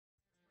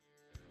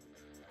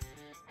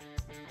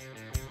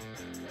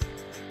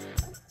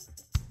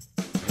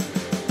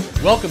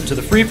Welcome to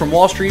the Free from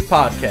Wall Street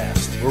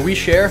podcast, where we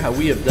share how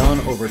we have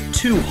done over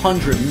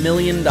 $200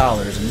 million in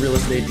real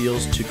estate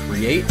deals to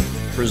create,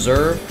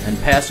 preserve, and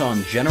pass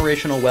on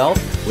generational wealth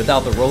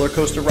without the roller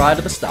coaster ride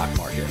of the stock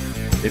market.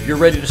 If you're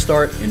ready to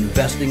start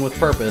investing with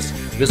purpose,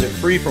 visit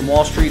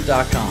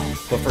freefromwallstreet.com.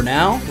 But for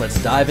now,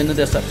 let's dive into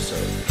this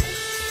episode.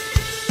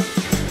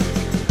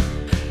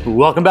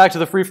 Welcome back to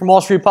the Free from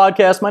Wall Street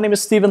podcast. My name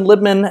is Steven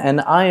Libman,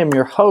 and I am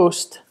your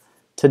host.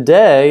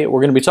 Today, we're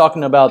going to be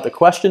talking about the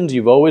questions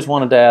you've always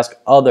wanted to ask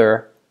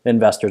other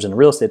investors in a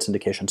real estate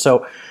syndication.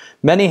 So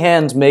many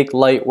hands make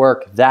light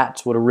work.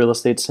 That's what a real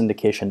estate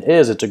syndication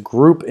is. It's a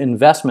group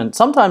investment.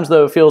 Sometimes,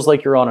 though, it feels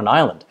like you're on an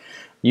island.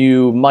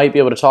 You might be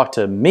able to talk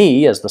to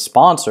me as the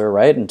sponsor,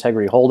 right,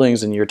 Integrity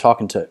Holdings, and you're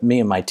talking to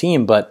me and my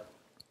team, but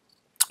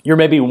you're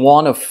maybe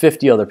one of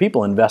 50 other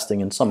people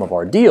investing in some of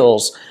our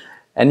deals,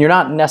 and you're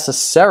not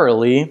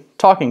necessarily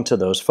talking to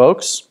those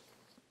folks.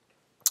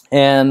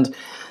 And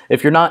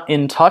if you're not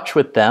in touch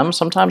with them,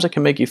 sometimes it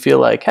can make you feel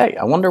like, hey,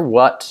 I wonder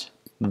what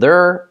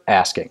they're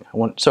asking.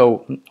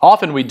 So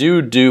often we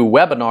do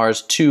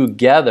webinars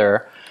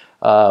together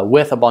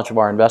with a bunch of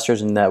our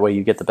investors, and that way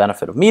you get the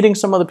benefit of meeting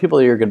some of the people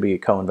that you're going to be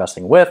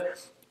co-investing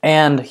with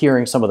and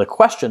hearing some of the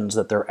questions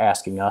that they're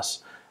asking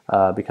us,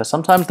 because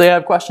sometimes they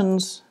have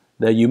questions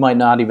that you might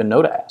not even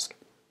know to ask.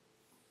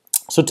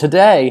 So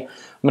today,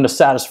 I'm going to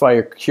satisfy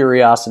your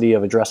curiosity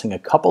of addressing a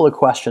couple of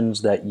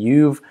questions that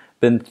you've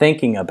been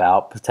thinking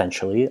about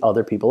potentially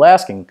other people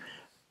asking.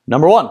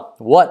 Number one,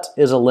 what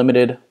is a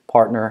limited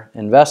partner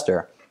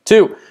investor?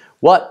 Two,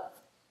 what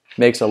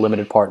makes a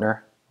limited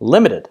partner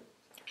limited?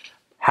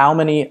 How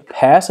many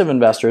passive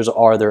investors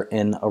are there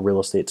in a real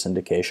estate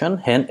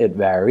syndication? Hint, it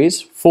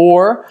varies.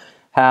 Four,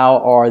 how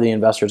are the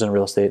investors in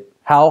real estate?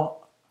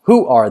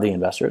 Who are the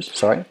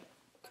investors,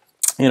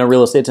 in a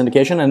real estate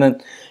syndication? And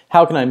then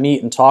how can I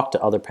meet and talk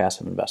to other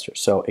passive investors?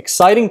 So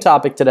exciting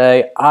topic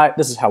today.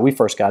 This is how we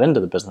first got into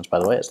the business, by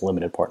the way, as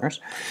limited partners.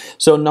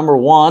 So number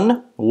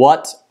one,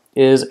 what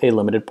is a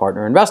limited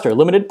partner investor?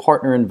 Limited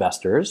partner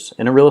investors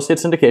in a real estate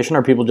syndication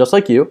are people just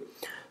like you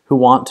who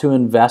want to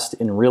invest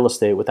in real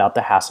estate without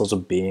the hassles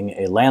of being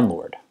a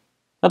landlord.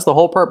 That's the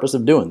whole purpose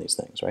of doing these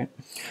things, right?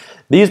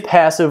 These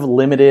passive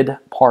limited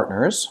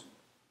partners,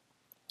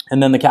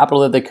 and then the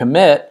capital that they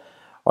commit,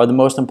 are the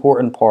most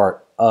important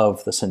part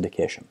of the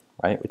syndication,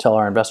 right? We tell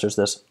our investors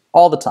this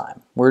all the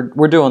time.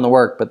 We're doing the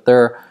work, but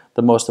they're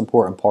the most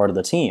important part of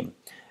the team.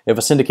 If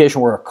a syndication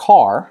were a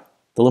car,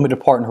 the limited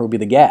partner would be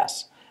the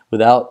gas.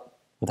 Without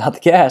the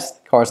gas,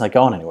 the car's not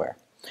going anywhere.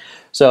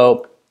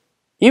 So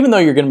even though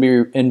you're going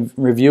to be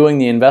reviewing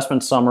the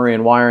investment summary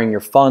and wiring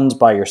your funds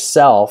by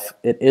yourself,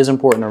 it is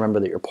important to remember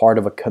that you're part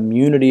of a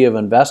community of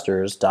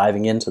investors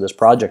diving into this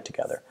project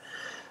together.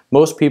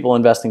 Most people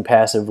investing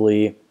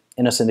passively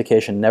in a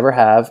syndication never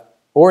have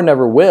or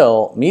never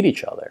will meet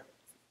each other.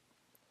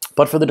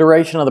 But for the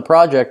duration of the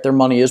project, their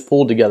money is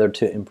pooled together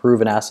to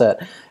improve an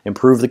asset,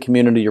 improve the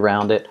community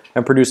around it,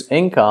 and produce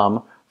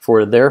income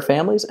for their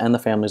families and the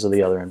families of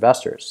the other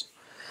investors.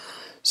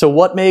 So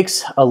what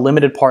makes a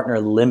limited partner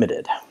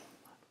limited?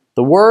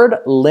 The word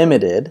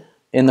limited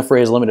in the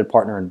phrase limited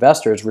partner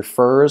investors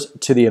refers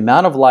to the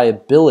amount of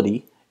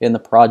liability in the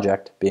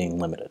project being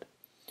limited.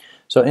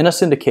 So in a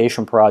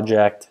syndication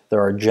project,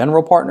 there are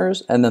general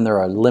partners and then there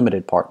are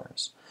limited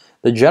partners.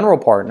 The general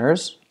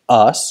partners,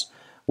 us,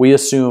 we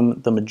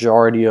assume the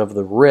majority of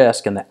the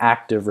risk and the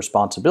active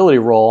responsibility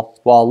role,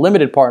 while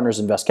limited partners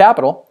invest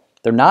capital.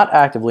 They're not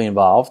actively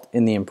involved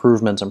in the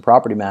improvements and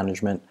property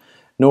management,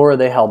 nor are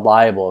they held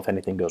liable if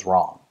anything goes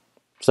wrong.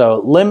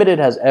 So limited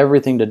has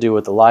everything to do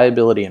with the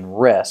liability and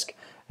risk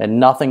and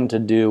nothing to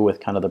do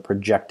with kind of the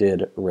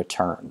projected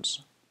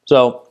returns.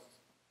 So,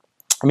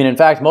 in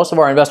fact, most of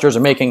our investors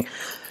are making,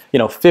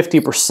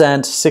 50%,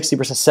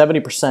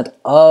 60%, 70%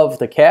 of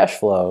the cash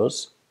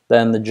flows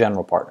than the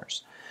general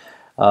partners.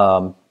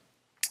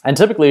 And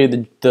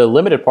typically, the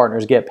limited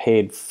partners get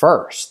paid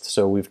first.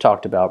 So we've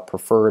talked about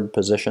preferred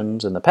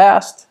positions in the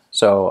past.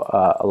 So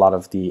a lot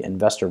of the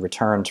investor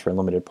returns for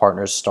limited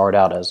partners start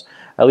out as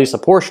at least a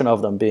portion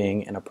of them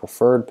being in a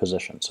preferred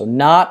position. So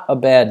not a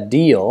bad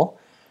deal.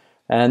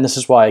 And this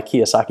is why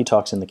Kiyosaki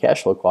talks in the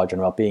cash flow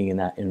quadrant about being in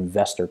that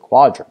investor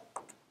quadrant.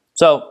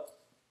 So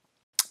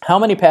how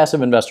many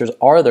passive investors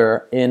are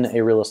there in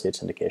a real estate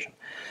syndication?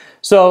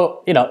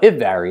 So, it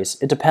varies.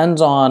 It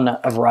depends on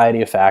a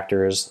variety of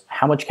factors,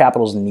 how much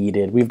capital is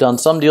needed. We've done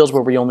some deals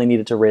where we only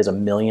needed to raise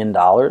 $1 million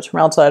from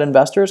outside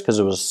investors because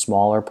it was a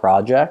smaller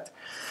project.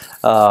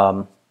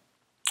 And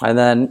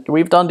then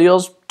we've done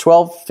deals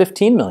 $12,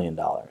 $15 million.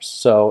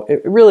 So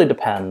it really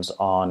depends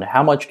on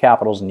how much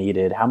capital is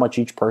needed, how much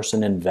each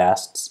person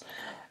invests,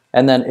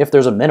 and then if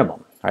there's a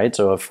minimum, right?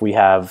 So if we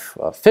have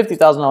a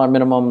 $50,000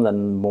 minimum,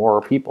 then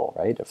more people,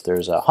 right? If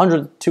there's a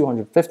 $100,000,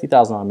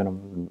 $250,000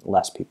 minimum,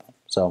 less people.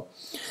 So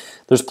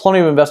there's plenty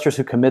of investors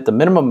who commit the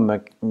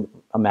minimum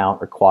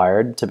amount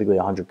required, typically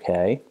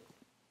 $100K.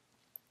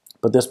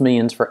 But this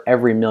means for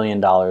every $1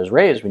 million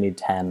raised, we need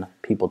 10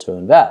 people to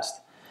invest,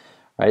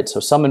 right?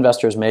 So some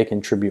investors may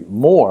contribute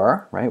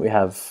more, right? We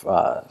have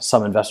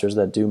some investors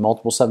that do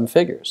multiple seven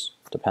figures.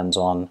 Depends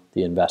on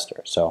the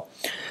investor. So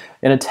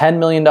in a $10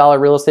 million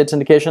real estate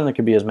syndication, there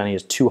could be as many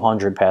as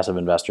 200 passive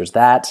investors.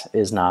 That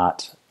is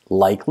not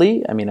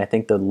likely. I mean, I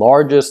think the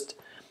largest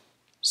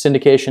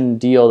syndication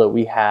deal that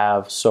we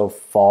have so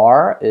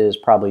far is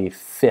probably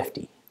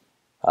 50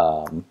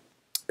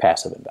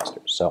 passive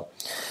investors. So,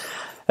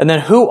 and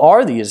then who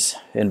are these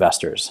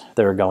investors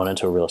that are going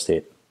into a real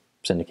estate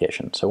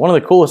syndication? So one of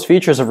the coolest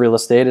features of real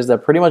estate is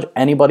that pretty much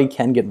anybody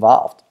can get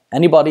involved.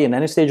 Anybody in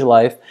any stage of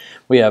life.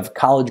 We have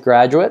college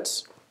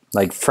graduates,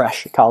 like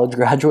fresh college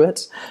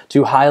graduates,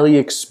 to highly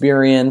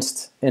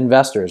experienced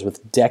investors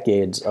with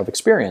decades of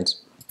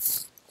experience.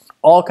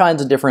 All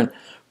kinds of different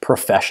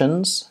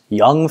professions,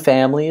 young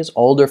families,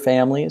 older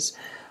families,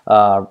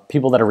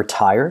 people that are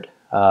retired.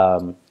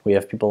 We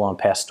have people on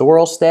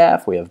pastoral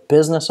staff. We have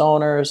business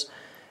owners.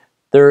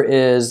 There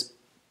is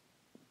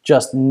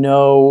just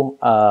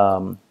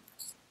no,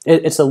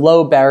 it's a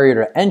low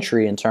barrier to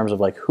entry in terms of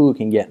like who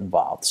can get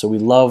involved. So we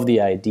love the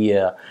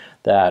idea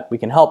that we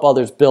can help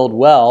others build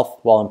wealth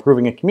while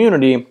improving a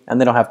community,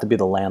 and they don't have to be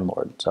the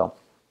landlord. So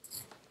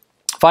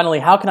finally,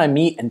 how can I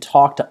meet and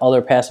talk to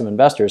other passive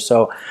investors?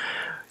 So,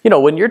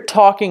 when you're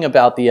talking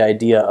about the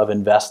idea of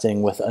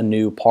investing with a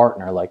new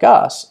partner like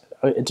us,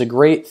 it's a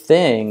great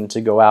thing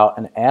to go out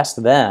and ask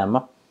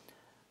them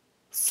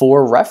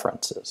for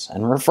references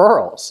and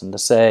referrals and to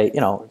say,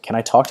 can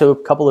I talk to a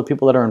couple of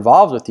people that are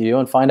involved with you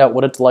and find out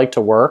what it's like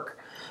to work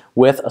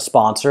with a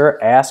sponsor,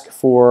 ask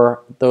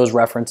for those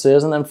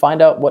references, and then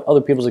find out what other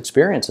people's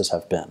experiences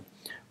have been,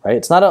 right?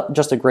 It's not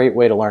just a great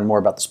way to learn more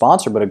about the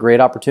sponsor, but a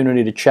great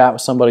opportunity to chat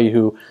with somebody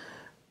who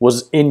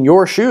was in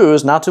your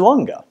shoes not too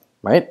long ago,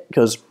 right?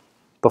 Because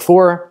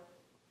before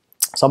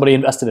somebody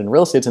invested in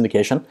real estate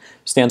syndication,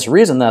 stands to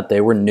reason that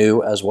they were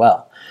new as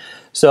well.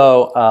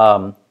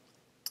 So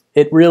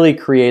it really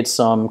creates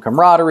some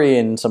camaraderie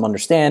and some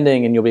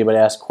understanding, and you'll be able to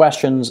ask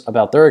questions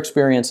about their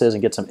experiences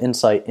and get some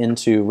insight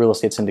into real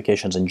estate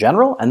syndications in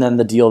general, and then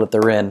the deal that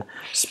they're in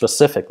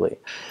specifically.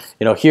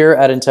 Here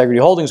at Integrity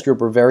Holdings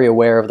Group, we're very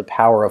aware of the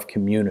power of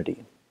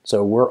community.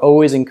 So we're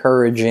always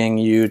encouraging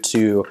you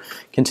to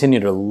continue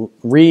to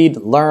read,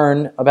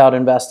 learn about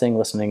investing.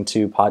 Listening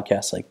to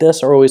podcasts like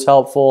this are always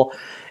helpful.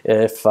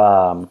 If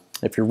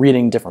you're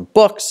reading different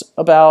books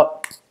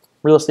about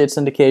real estate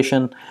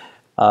syndication,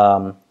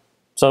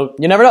 so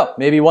you never know.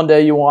 Maybe one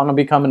day you want to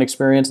become an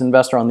experienced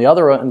investor on the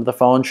other end of the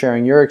phone,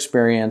 sharing your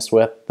experience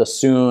with the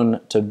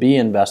soon-to-be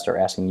investor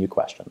asking you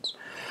questions.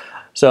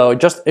 So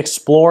just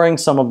exploring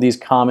some of these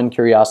common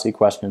curiosity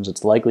questions,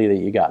 it's likely that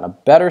you've gotten a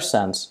better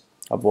sense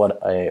of what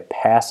a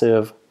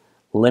passive,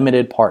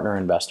 limited partner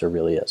investor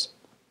really is.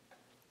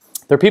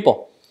 They're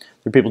people.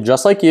 They're people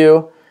just like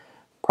you,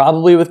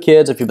 probably with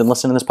kids, if you've been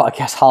listening to this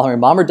podcast,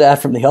 hollering mom or dad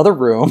from the other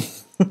room,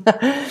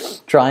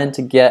 trying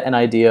to get an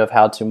idea of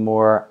how to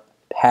more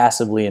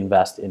passively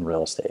invest in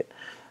real estate.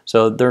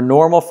 So they're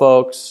normal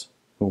folks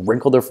who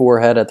wrinkle their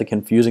forehead at the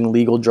confusing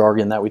legal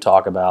jargon that we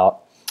talk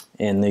about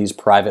in these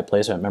private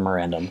placement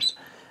memorandums.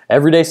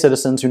 Everyday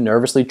citizens who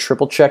nervously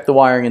triple check the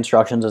wiring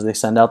instructions as they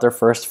send out their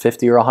first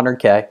 50 or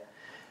 100K.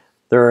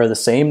 There are the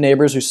same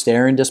neighbors who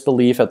stare in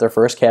disbelief at their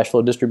first cash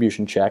flow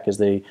distribution check as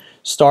they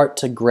start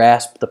to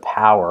grasp the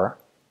power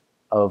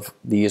of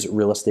these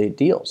real estate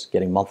deals,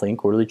 getting monthly and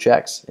quarterly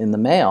checks in the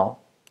mail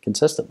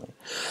consistently.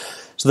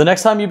 So the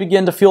next time you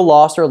begin to feel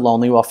lost or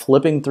lonely while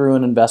flipping through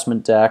an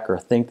investment deck or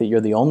think that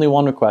you're the only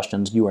one with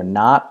questions, you are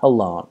not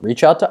alone.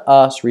 Reach out to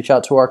us, reach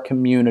out to our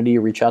community,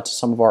 reach out to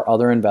some of our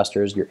other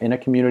investors. You're in a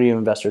community of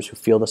investors who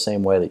feel the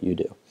same way that you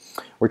do.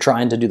 We're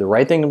trying to do the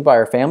right thing by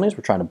our families.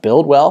 We're trying to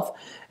build wealth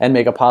and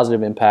make a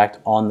positive impact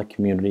on the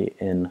community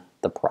in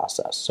the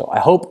process. So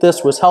I hope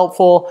this was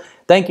helpful.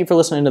 Thank you for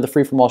listening to the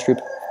Free from Wall Street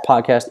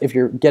podcast. If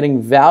you're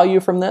getting value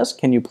from this,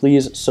 can you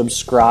please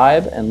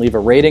subscribe and leave a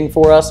rating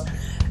for us?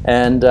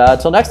 And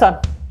until next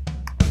time.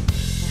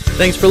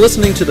 Thanks for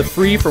listening to the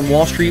Free from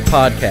Wall Street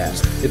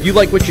podcast. If you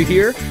like what you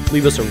hear,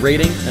 leave us a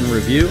rating and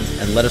review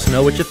and let us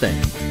know what you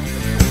think.